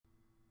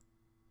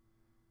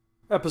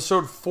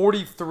Episode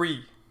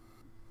 43.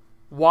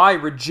 Why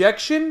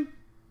rejection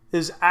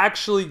is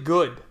actually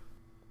good.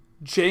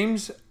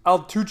 James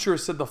Altucher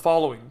said the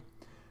following: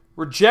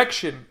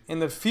 rejection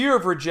and the fear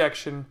of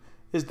rejection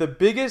is the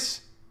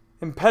biggest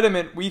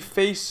impediment we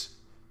face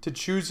to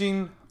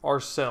choosing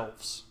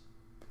ourselves.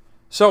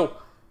 So,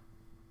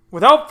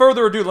 without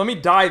further ado, let me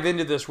dive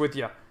into this with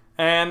you.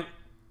 And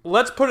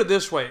let's put it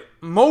this way.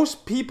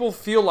 Most people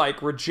feel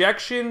like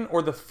rejection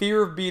or the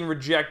fear of being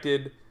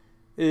rejected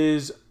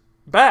is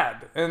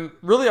bad. And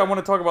really, I want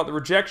to talk about the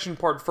rejection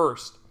part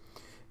first.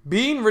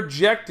 Being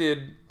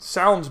rejected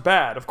sounds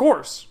bad, of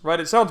course, right?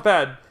 It sounds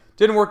bad.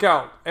 Didn't work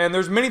out. And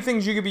there's many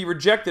things you could be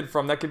rejected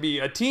from. That could be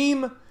a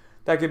team.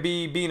 That could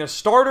be being a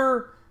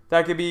starter.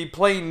 That could be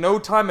playing no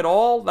time at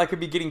all. That could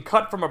be getting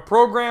cut from a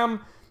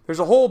program. There's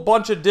a whole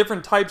bunch of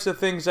different types of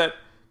things that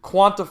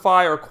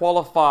quantify or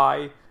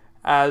qualify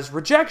as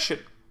rejection.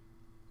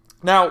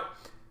 Now,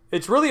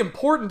 it's really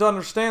important to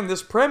understand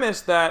this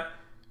premise that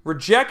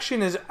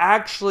rejection is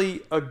actually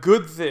a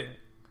good thing.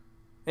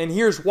 And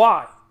here's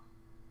why.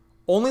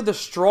 Only the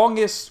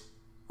strongest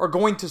are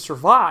going to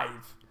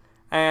survive.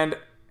 And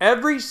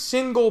every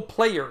single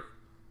player,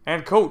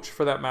 and coach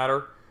for that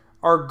matter,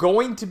 are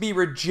going to be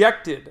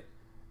rejected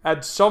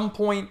at some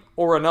point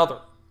or another.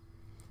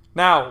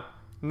 Now,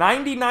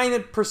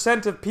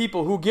 99% of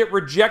people who get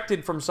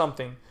rejected from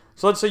something,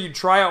 so let's say you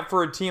try out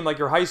for a team like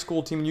your high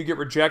school team and you get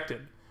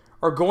rejected,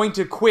 are going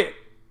to quit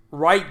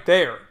right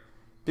there.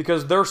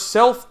 Because their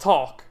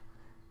self-talk,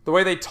 the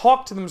way they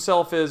talk to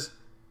themselves is,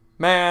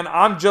 man,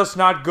 I'm just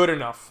not good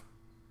enough.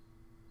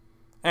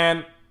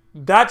 And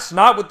that's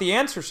not what the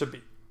answer should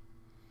be.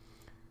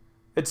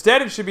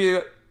 Instead, it should be,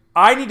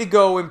 I need to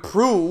go and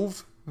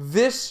prove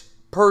this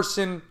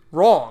person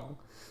wrong.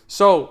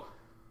 So,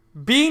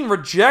 being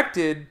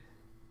rejected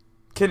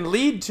can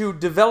lead to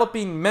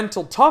developing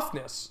mental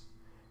toughness.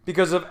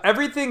 Because if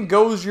everything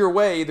goes your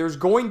way, there's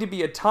going to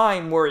be a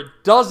time where it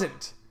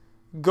doesn't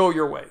go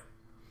your way.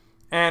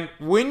 And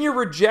when you're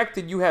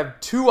rejected, you have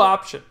two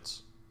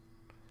options.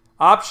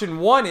 Option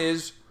one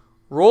is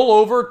roll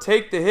over,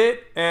 take the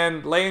hit,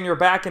 and lay on your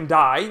back and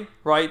die,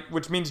 right?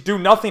 Which means do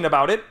nothing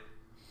about it.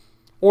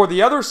 Or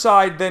the other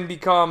side then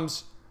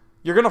becomes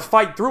you're going to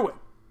fight through it.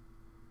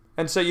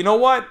 And say, you know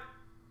what?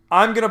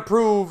 I'm going to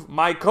prove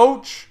my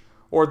coach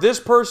or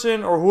this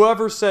person or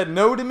whoever said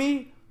no to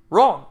me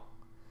wrong.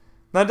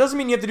 Now, it doesn't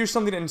mean you have to do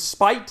something in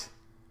spite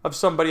of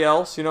somebody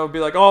else. You know, be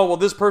like, oh, well,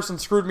 this person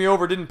screwed me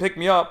over, didn't pick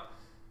me up.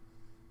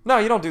 No,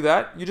 you don't do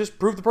that. You just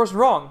prove the person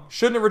wrong.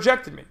 Shouldn't have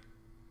rejected me.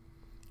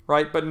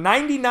 Right? But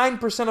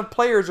 99% of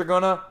players are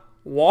going to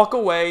walk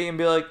away and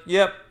be like,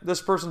 yep,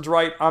 this person's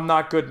right. I'm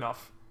not good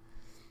enough.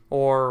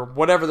 Or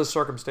whatever the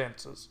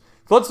circumstances.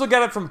 So let's look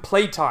at it from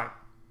playtime.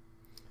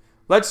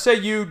 Let's say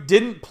you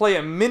didn't play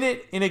a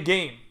minute in a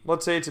game.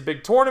 Let's say it's a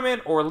big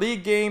tournament or a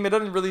league game. It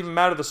doesn't really even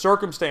matter the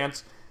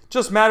circumstance. It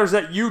just matters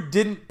that you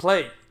didn't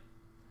play.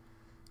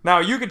 Now,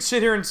 you could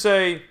sit here and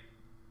say,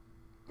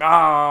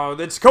 oh,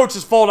 it's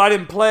coach's fault. I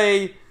didn't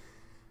play.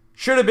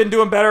 Should have been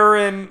doing better,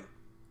 and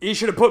he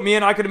should have put me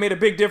in. I could have made a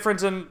big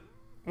difference, and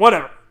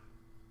whatever.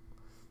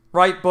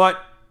 Right? But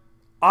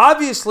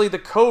obviously, the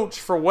coach,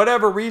 for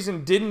whatever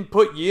reason, didn't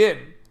put you in.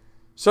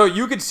 So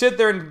you could sit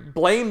there and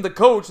blame the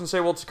coach and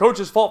say, well, it's the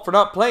coach's fault for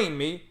not playing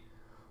me.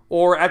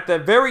 Or at the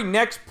very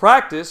next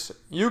practice,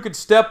 you could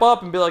step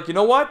up and be like, you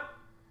know what?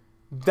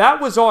 That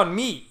was on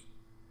me.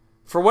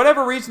 For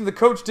whatever reason, the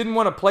coach didn't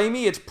want to play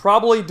me. It's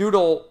probably due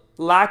to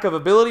lack of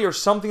ability or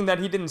something that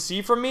he didn't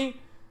see from me.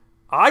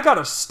 I got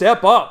to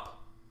step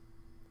up.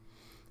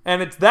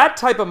 And it's that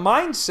type of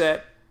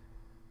mindset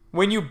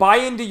when you buy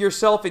into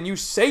yourself and you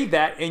say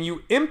that and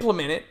you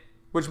implement it,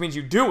 which means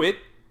you do it,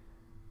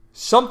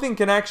 something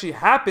can actually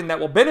happen that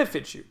will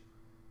benefit you.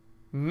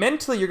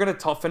 Mentally, you're going to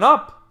toughen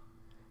up.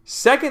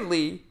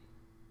 Secondly,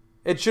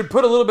 it should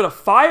put a little bit of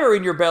fire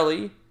in your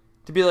belly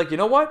to be like, you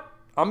know what?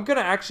 I'm going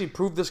to actually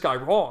prove this guy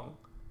wrong.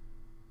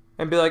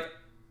 And be like,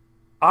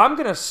 I'm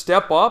going to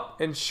step up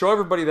and show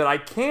everybody that I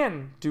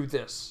can do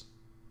this.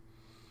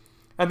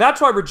 And that's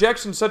why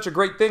rejection is such a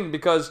great thing,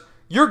 because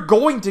you're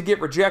going to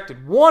get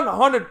rejected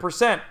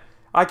 100%.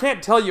 I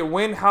can't tell you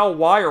when, how,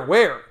 why, or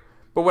where.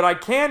 But what I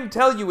can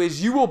tell you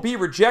is you will be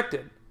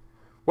rejected.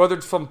 Whether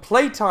it's from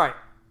playtime,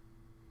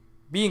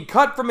 being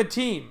cut from a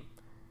team,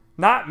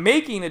 not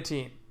making a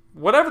team,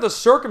 whatever the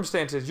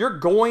circumstances, you're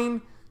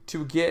going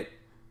to get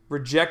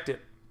rejected.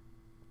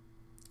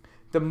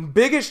 The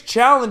biggest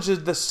challenge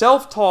is the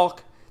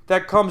self-talk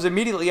that comes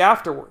immediately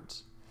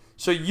afterwards.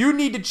 So you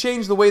need to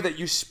change the way that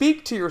you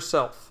speak to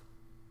yourself.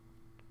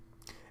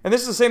 And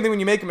this is the same thing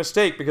when you make a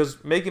mistake,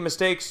 because making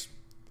mistakes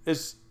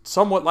is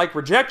somewhat like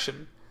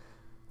rejection.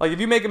 Like if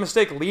you make a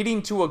mistake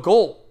leading to a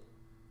goal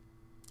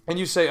and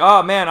you say,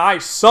 oh man, I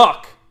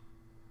suck.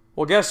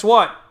 Well, guess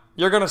what?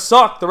 You're going to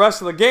suck the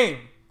rest of the game.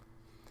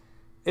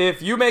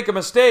 If you make a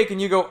mistake and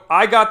you go,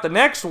 I got the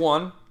next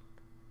one,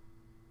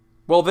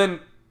 well then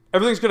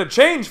everything's going to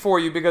change for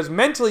you, because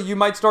mentally you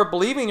might start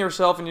believing in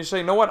yourself and you say,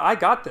 you know what, I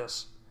got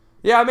this.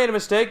 Yeah, I made a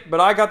mistake, but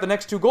I got the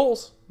next two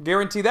goals.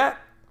 Guarantee that.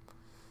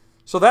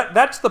 So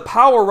that's the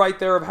power right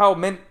there of how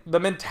the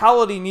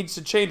mentality needs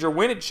to change, or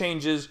when it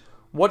changes,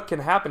 what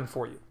can happen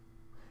for you.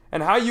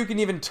 And how you can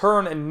even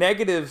turn a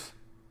negative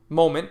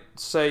moment,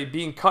 say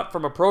being cut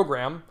from a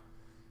program,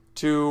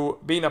 to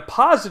being a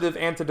positive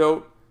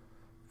antidote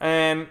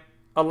and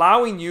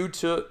allowing you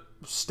to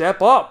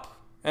step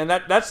up. And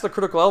that's the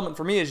critical element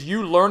for me, is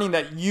you learning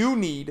that you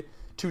need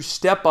to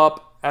step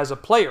up as a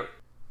player.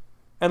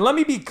 And let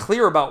me be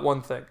clear about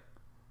one thing.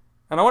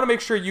 And I want to make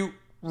sure you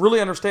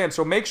really understand,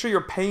 so make sure you're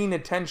paying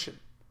attention.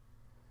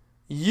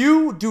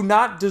 You do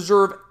not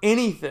deserve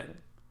anything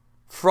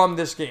from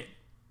this game.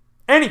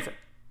 Anything.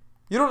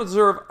 You don't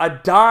deserve a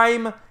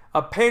dime,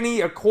 a penny,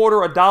 a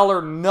quarter, a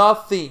dollar,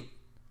 nothing.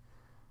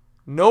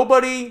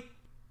 Nobody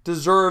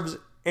deserves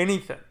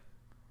anything.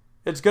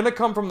 It's going to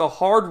come from the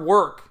hard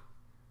work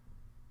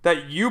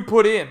that you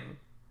put in,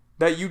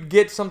 that you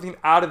get something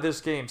out of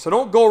this game. So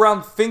don't go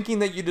around thinking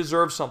that you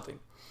deserve something.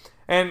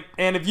 And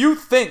if you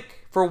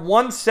think for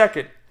 1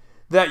 second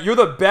that you're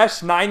the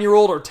best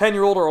 9-year-old or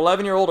 10-year-old or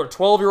 11-year-old or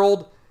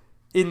 12-year-old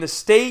in the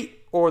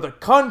state or the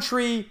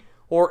country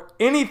or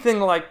anything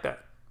like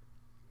that,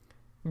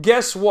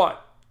 guess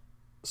what?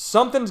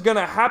 Something's going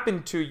to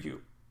happen to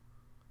you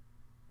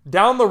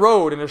down the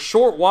road in a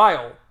short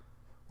while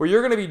where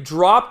you're going to be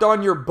dropped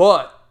on your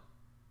butt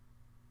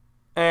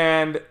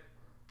and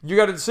you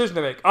got a decision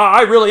to make.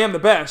 I really am the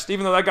best,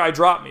 even though that guy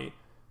dropped me.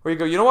 Where you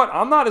go, you know what?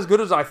 I'm not as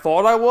good as I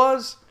thought I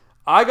was.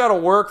 I got to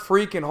work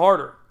freaking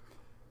harder.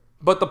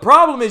 But the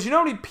problem is, you know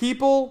how many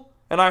people,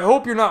 and I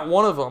hope you're not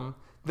one of them,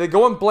 they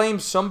go and blame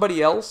somebody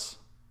else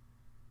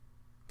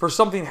for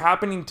something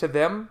happening to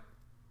them.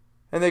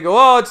 And they go,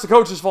 oh, it's the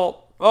coach's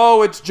fault.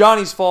 Oh, it's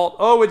Johnny's fault.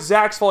 Oh, it's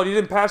Zach's fault. He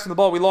didn't pass him the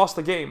ball. We lost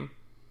the game.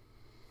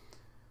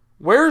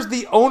 Where's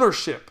the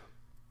ownership?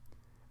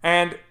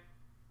 And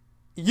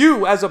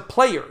you as a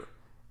player,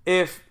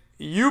 if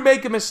you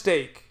make a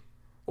mistake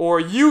or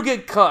you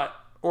get cut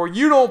or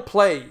you don't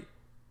play,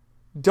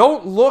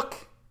 don't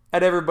look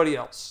at everybody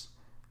else.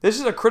 This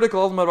is a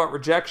critical element about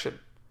rejection,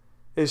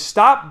 is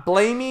stop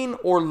blaming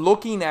or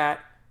looking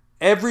at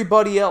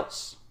everybody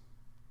else.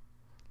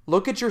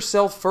 Look at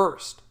yourself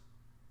first.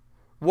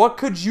 What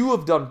could you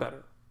have done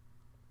better?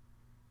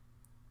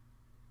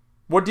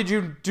 What did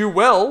you do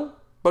well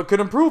but could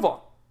improve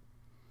on?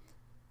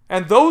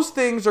 And those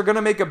things are going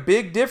to make a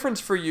big difference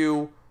for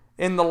you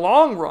in the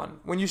long run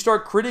when you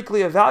start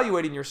critically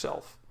evaluating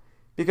yourself.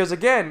 Because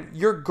again,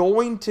 you're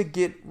going to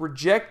get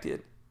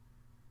rejected.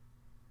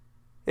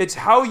 It's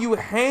how you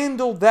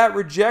handle that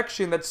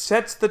rejection that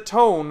sets the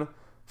tone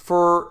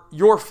for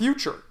your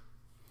future.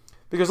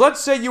 Because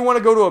let's say you want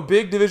to go to a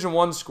big Division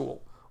I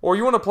school, or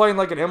you want to play in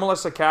like an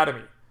MLS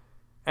academy.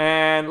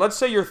 And let's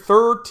say you're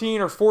 13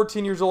 or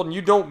 14 years old and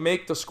you don't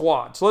make the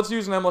squad. So let's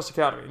use an MLS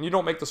academy and you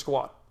don't make the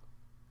squad.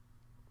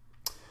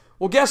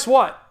 Well, guess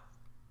what?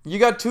 You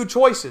got two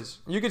choices.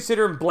 You could sit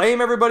here and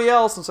blame everybody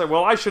else and say,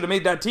 well, I should have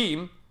made that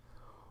team.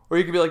 Or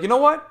you could be like, you know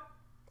what?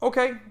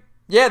 Okay,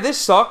 yeah, this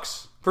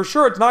sucks. For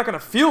sure, it's not going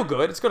to feel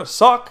good. It's going to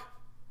suck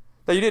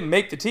that you didn't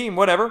make the team,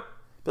 whatever.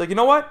 Be like, you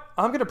know what?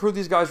 I'm going to prove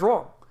these guys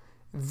wrong.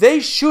 They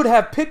should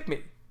have picked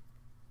me.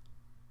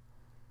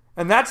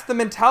 And that's the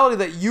mentality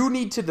that you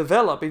need to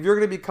develop if you're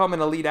going to become an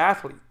elite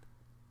athlete.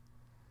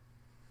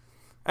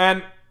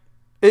 And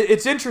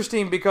it's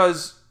interesting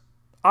because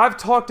I've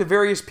talked to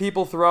various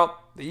people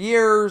throughout the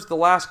years, the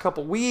last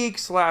couple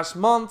weeks, last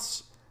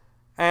months,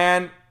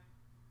 and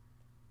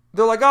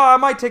they're like, oh, I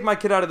might take my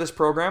kid out of this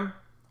program.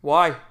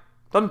 Why?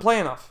 Doesn't play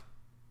enough.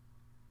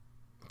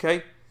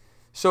 Okay?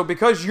 So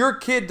because your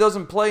kid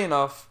doesn't play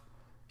enough,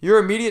 your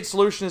immediate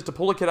solution is to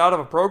pull a kid out of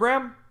a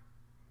program?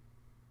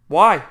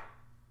 Why?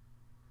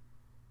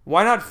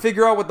 Why not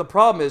figure out what the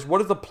problem is? What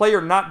is the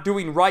player not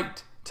doing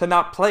right to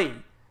not play?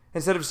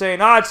 Instead of saying,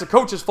 it's the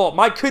coach's fault.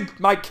 My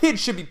kid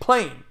should be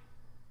playing.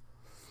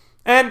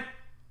 And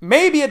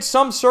maybe at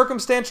some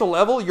circumstantial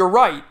level, you're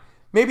right.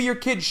 Maybe your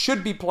kid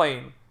should be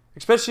playing,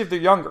 especially if they're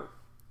younger.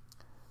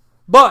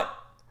 But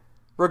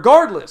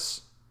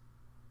regardless,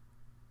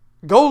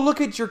 go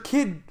look at your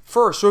kid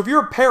first. So if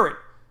you're a parent,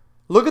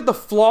 look at the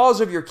flaws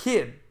of your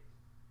kid.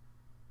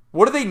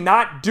 What are they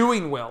not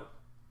doing well?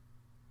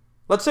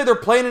 Let's say they're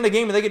playing in a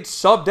game and they get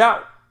subbed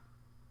out.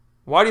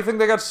 Why do you think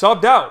they got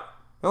subbed out?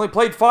 They only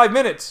played 5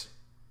 minutes.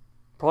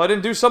 Probably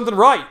didn't do something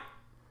right.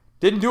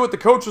 Didn't do what the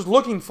coach was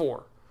looking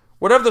for.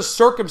 Whatever the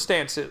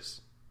circumstance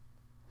is.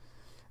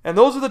 And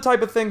those are the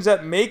type of things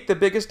that make the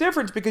biggest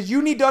difference, because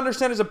you need to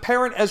understand as a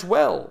parent as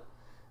well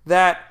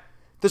that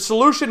the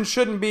solution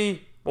shouldn't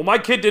be, well, my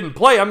kid didn't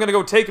play, I'm going to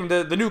go take him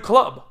to the new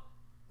club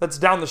that's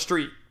down the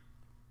street.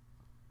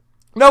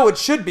 No, it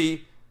should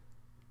be,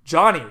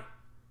 Johnny,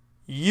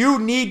 you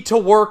need to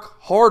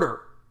work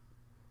harder.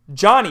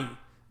 Johnny,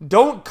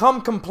 don't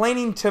come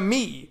complaining to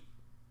me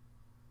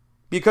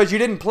because you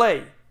didn't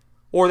play,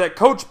 or that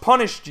coach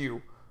punished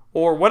you,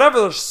 or whatever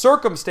the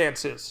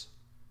circumstance is.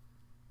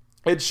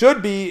 It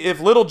should be, if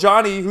little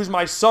Johnny, who's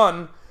my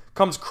son,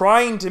 comes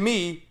crying to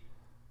me,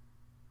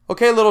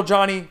 okay, little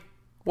Johnny,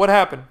 what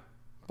happened?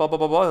 Blah, blah,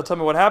 blah, blah. He'll tell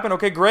me what happened.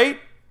 Okay, great.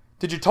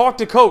 Did you talk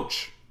to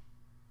coach?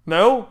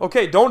 No?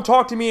 Okay, don't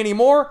talk to me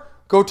anymore.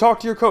 Go talk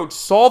to your coach.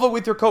 Solve it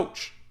with your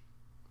coach.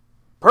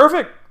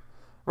 Perfect.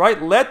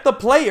 Right? Let the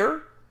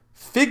player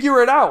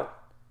figure it out.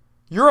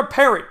 You're a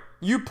parent.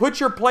 You put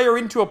your player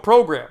into a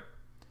program.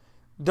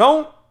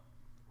 Don't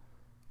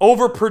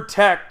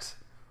overprotect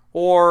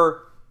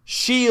or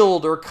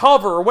shield or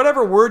cover or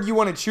whatever word you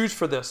want to choose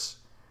for this,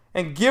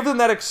 and give them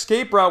that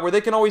escape route where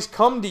they can always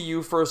come to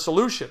you for a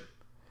solution.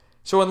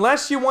 So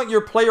unless you want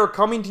your player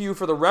coming to you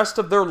for the rest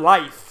of their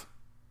life,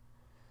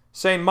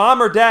 saying,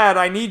 Mom or Dad,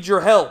 I need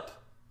your help,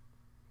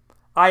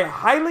 I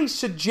highly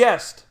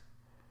suggest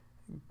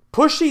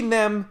pushing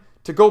them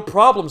to go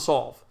problem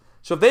solve.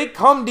 So if they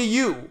come to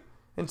you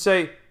and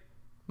say,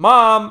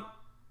 Mom,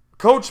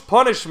 Coach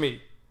punished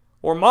me,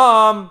 or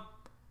Mom,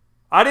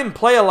 I didn't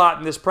play a lot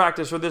in this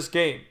practice or this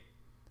game.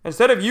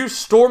 Instead of you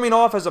storming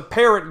off as a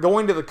parent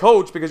going to the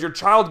coach because your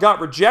child got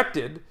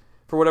rejected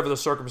for whatever the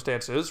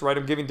circumstance is, right?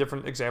 I'm giving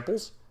different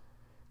examples.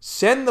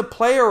 Send the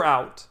player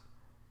out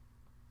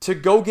to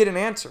go get an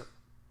answer.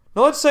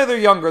 Now let's say they're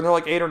younger and they're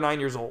like 8 or 9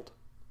 years old.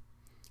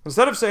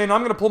 Instead of saying,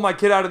 I'm going to pull my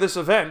kid out of this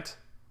event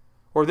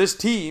or this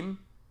team,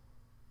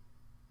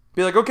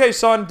 be like, okay,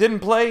 son, didn't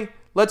play.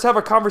 Let's have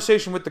a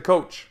conversation with the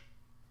coach.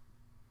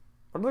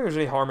 I don't think there's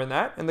any harm in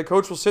that. And the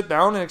coach will sit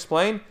down and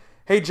explain,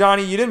 hey,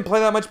 Johnny, you didn't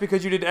play that much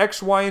because you did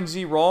X, Y, and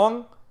Z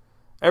wrong.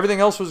 Everything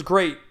else was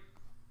great,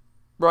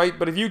 right?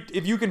 But if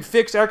you can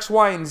fix X,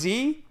 Y, and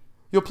Z,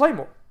 you'll play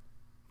more.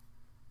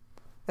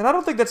 And I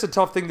don't think that's a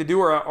tough thing to do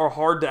or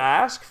hard to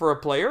ask for a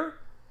player.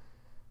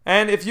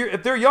 And if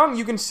they're young,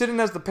 you can sit in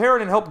as the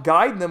parent and help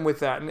guide them with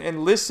that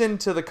and listen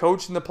to the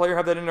coach and the player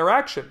have that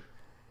interaction.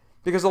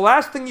 Because the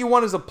last thing you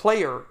want as a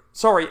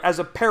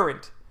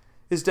parent,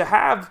 is to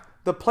have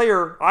the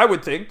player, I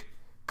would think,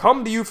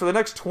 come to you for the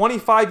next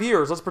 25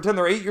 years. Let's pretend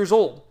they're 8 years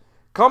old.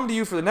 Come to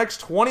you for the next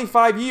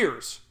 25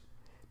 years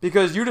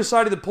because you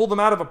decided to pull them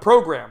out of a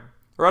program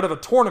or out of a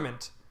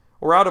tournament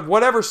or out of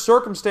whatever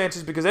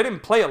circumstances because they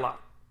didn't play a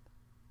lot.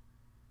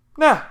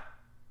 Nah.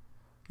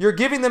 You're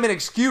giving them an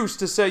excuse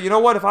to say, you know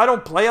what, if I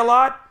don't play a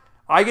lot,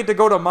 I get to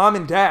go to Mom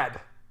and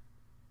Dad.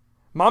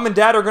 Mom and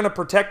Dad are going to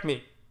protect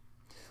me.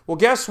 Well,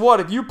 guess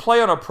what? If you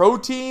play on a pro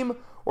team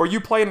or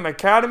you play in an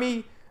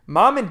academy,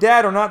 Mom and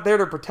Dad are not there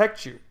to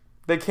protect you.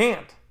 They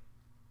can't.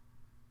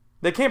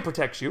 They can't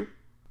protect you.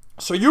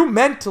 So you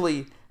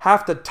mentally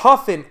have to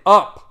toughen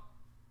up.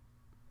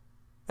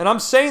 And I'm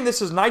saying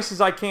this as nice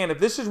as I can. If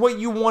this is what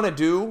you want to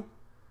do,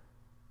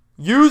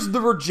 use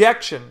the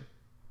rejection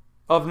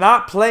of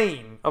not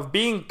playing, of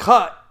being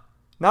cut,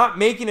 not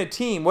making a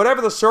team,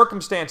 whatever the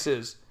circumstance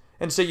is,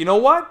 and say, you know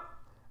what?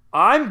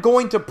 I'm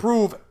going to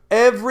prove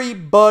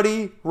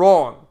everybody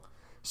wrong.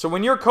 So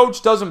when your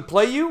coach doesn't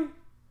play you,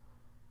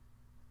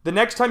 the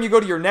next time you go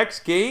to your next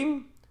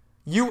game,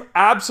 you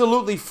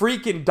absolutely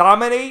freaking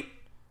dominate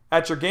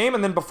at your game.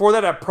 And then before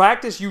that at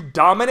practice, you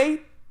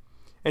dominate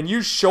and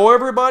you show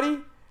everybody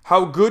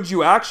how good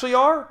you actually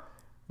are.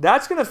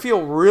 That's going to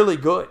feel really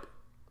good.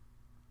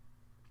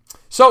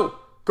 So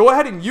go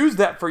ahead and use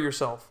that for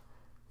yourself.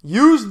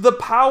 Use the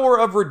power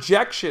of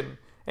rejection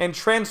and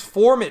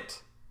transform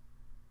it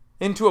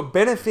into a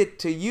benefit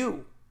to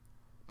you.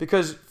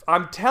 Because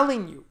I'm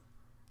telling you,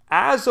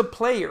 as a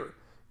player,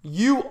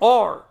 you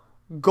are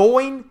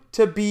going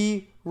to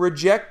be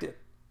rejected.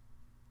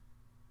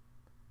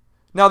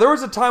 Now, there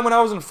was a time when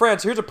I was in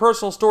France. Here's a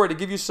personal story to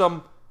give you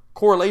some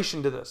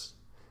correlation to this.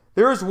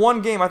 There was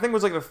one game, I think it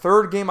was like the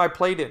third game I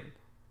played in,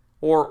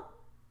 or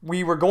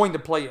we were going to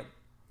play in.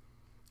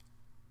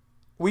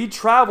 We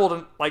traveled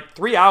in like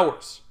 3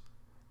 hours.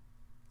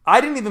 I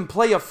didn't even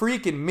play a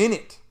freaking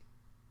minute.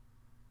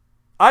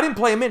 I didn't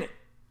play a minute.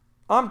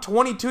 I'm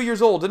 22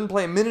 years old, didn't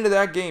play a minute of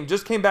that game,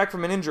 just came back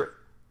from an injury.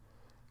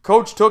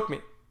 Coach took me.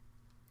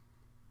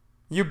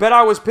 You bet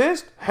I was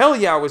pissed? Hell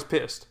yeah, I was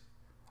pissed.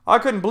 I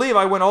couldn't believe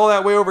I went all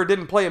that way over and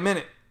didn't play a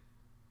minute.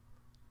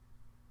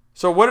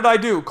 So what did I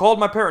do? Called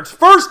my parents.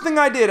 First thing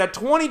I did at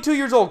 22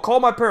 years old,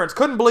 called my parents.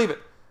 Couldn't believe it.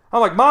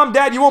 I'm like, Mom,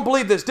 Dad, you won't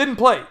believe this. Didn't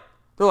play.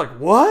 They're like,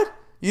 what?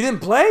 You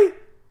didn't play?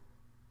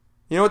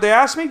 You know what they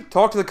asked me?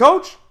 Talk to the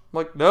coach? I'm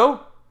like,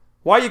 no.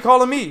 Why are you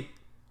calling me?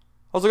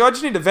 I was like, I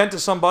just need to vent to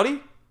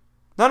somebody.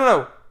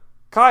 No.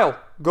 Kyle,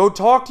 go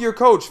talk to your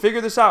coach.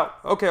 Figure this out.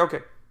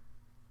 Okay.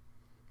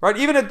 Right?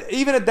 Even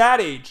at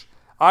that age,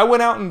 I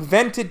went out and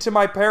vented to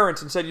my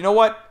parents and said, you know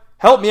what?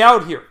 Help me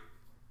out here.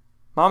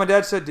 Mom and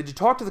Dad said, did you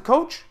talk to the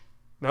coach?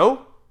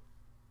 No.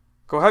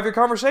 Go have your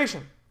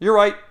conversation. You're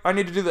right. I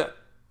need to do that.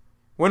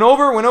 Went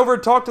over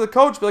and talked to the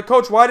coach. Be like,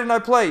 Coach, why didn't I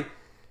play?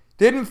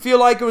 Didn't feel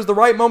like it was the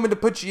right moment to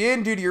put you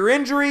in due to your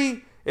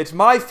injury. It's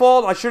my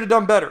fault. I should have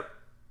done better.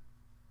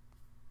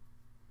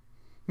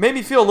 Made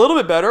me feel a little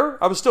bit better.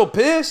 I was still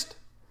pissed.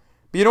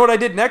 But you know what I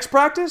did next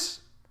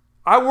practice?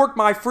 I worked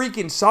my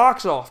freaking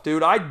socks off,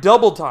 dude. I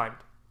double timed.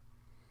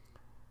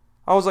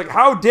 I was like,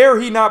 how dare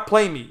he not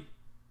play me?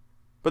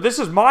 But this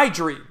is my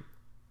dream.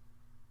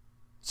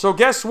 So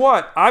guess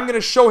what? I'm going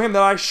to show him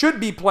that I should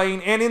be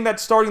playing and in that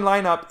starting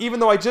lineup,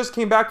 even though I just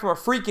came back from a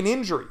freaking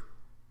injury.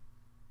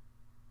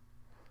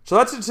 So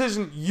that's a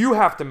decision you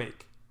have to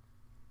make.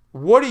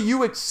 What are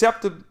you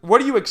accepting?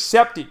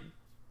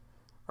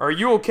 Are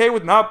you okay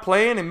with not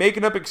playing and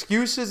making up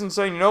excuses and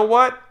saying, you know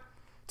what?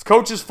 It's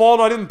coach's fault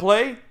I didn't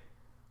play?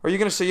 Or are you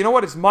going to say, you know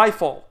what? It's my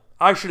fault.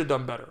 I should have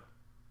done better.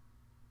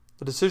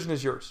 The decision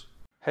is yours.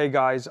 Hey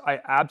guys, I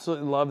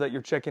absolutely love that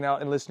you're checking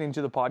out and listening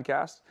to the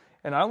podcast.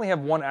 And I only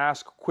have one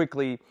ask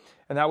quickly,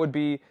 and that would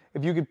be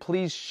if you could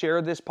please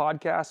share this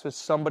podcast with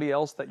somebody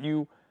else that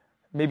you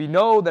maybe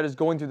know that is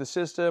going through the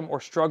system or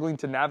struggling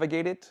to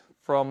navigate it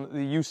from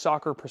the youth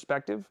soccer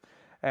perspective.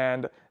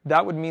 And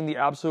that would mean the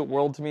absolute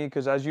world to me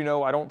because, as you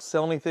know, I don't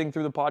sell anything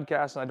through the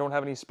podcast and I don't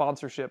have any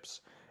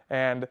sponsorships.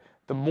 And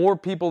the more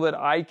people that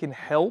I can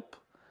help,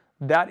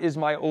 that is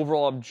my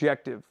overall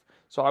objective.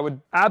 So I would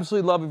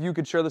absolutely love if you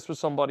could share this with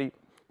somebody.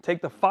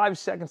 Take the 5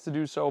 seconds to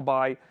do so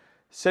by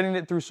sending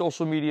it through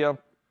social media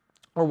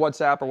or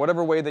WhatsApp or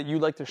whatever way that you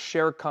like to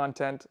share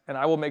content, and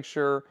I will make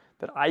sure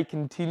that I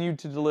continue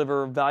to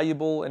deliver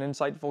valuable and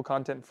insightful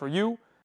content for you